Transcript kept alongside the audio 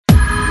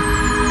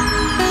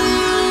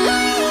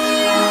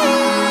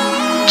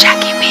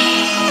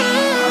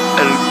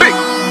El Big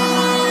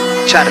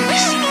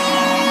Charles.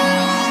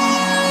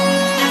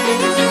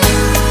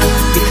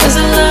 Because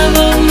the love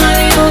of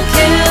money will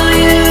kill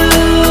you,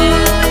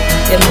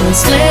 it will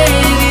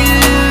enslave you,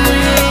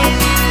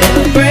 it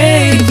will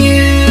break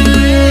you.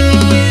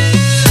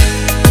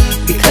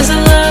 Because the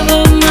love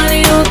of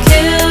money will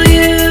kill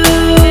you,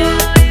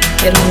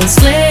 it will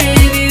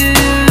enslave you,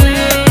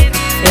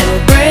 it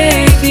will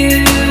break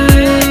you.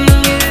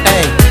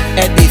 Hey,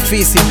 es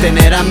difícil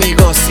tener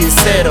amigos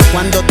sinceros.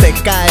 Cuando te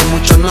caes,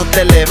 muchos no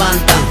te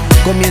levantan.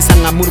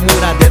 Comienzan a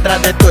murmurar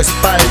detrás de tu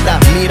espalda.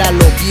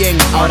 Míralo bien,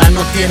 ahora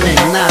no tiene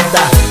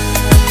nada.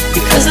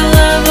 Because the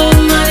love of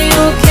money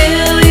will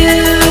kill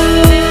you,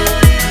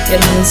 it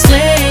will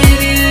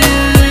enslave you,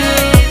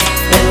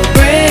 it will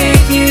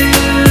break you.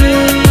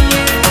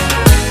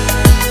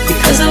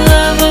 Because the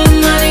love of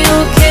money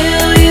will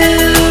kill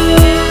you,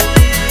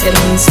 it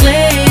will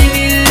enslave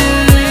you,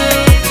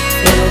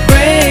 it will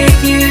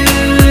break you.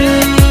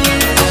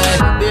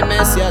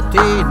 Dime si a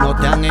ti no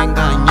te han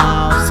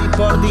engañado, si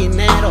por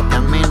dinero te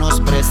han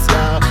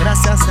menospreciado.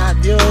 Gracias a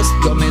Dios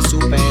yo me he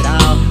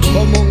superado,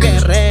 como un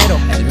guerrero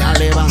Él me ha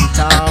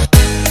levantado.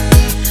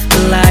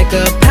 Like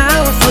a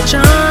powerful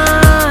giant,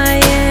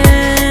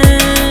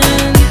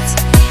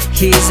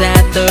 He's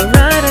at the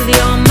right of the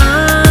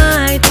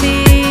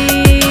Almighty.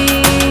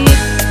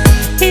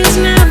 He's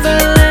never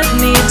let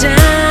me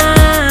down.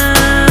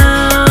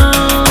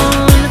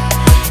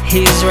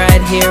 He's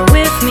right here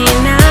with me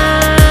now.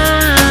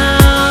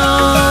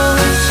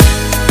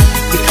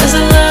 Because the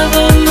love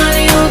of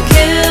money will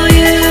kill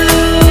you,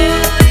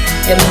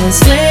 it will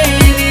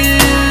enslave you,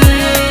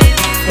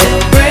 it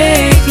will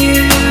break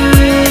you.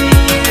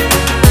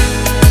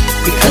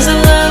 Because the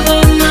love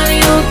of money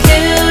will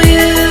kill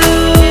you,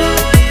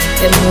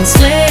 it will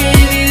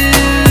enslave you,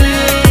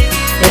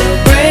 it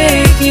will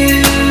break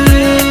you.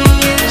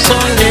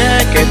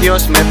 Soñé que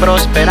Dios me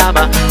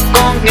prosperaba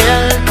con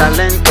el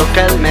talento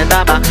que Él me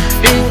daba.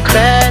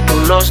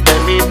 Incrédulos de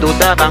mí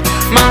dudaban,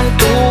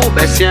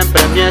 mantuve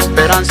siempre mi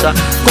esperanza.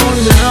 Con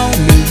la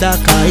humildad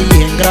caí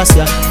en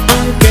gracia,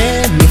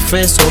 aunque mi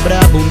fe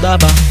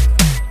sobreabundaba.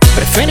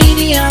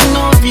 Preferiría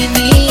no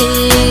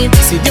vivir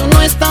si Dios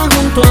no está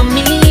junto a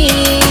mí.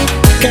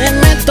 ¿Qué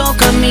me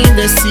toca a mí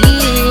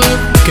decir?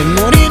 Que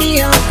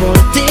moriría por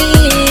ti.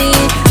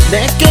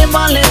 ¿De qué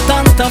vale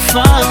tanta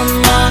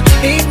fama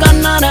y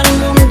ganar al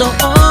mundo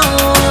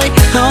hoy?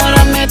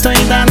 Ahora me estoy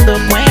dando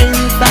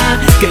cuenta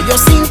que yo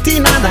sin ti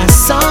nada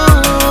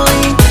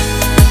soy.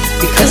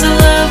 Because the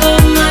love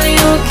of money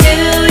will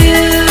kill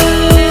you,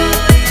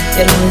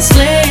 it will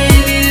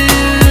enslave you,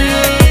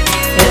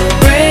 it will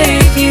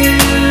break you.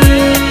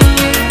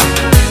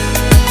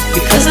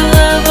 Because the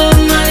love of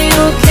money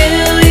will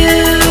kill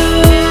you,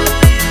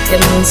 it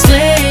will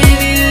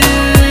enslave you,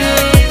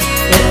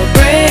 it will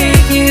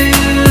break you.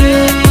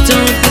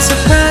 Don't be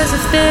surprised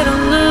if they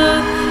don't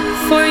look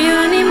for you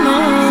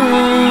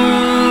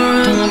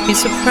anymore. Don't be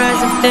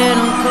surprised if they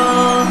don't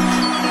call,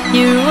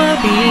 you will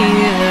be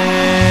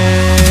there.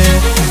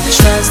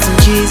 Trust in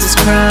Jesus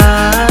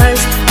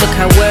Christ, look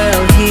how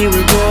well He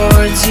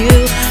rewards you.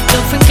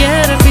 Don't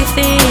forget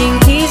everything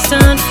He's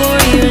done for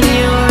you in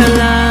your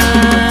life.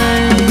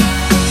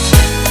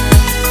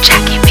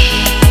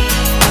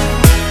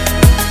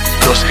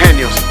 Los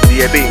genios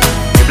de Evin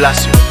y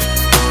Blasio.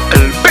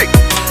 El Big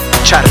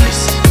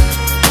Charles.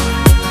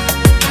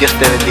 Dios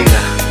te bendiga.